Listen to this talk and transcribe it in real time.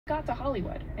got to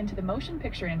Hollywood, into the motion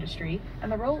picture industry, and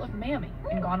the role of Mammy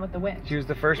in Gone with the Wind. She was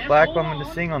the first black woman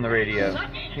to sing on the radio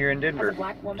here in Denver. As a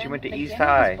black woman, She went to McDaniel East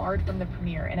High. was barred from the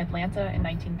premiere in Atlanta in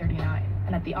 1939,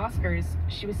 and at the Oscars,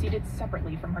 she was seated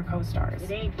separately from her co-stars.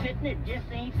 It ain't fitting, it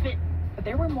just ain't fitting. But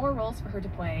there were more roles for her to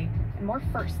play, and more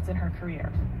firsts in her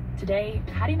career. Today,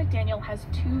 Hattie McDaniel has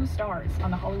 2 stars on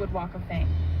the Hollywood Walk of Fame,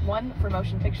 one for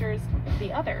motion pictures,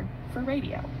 the other for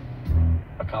radio.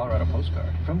 A Colorado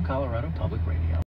postcard from Colorado Public Radio.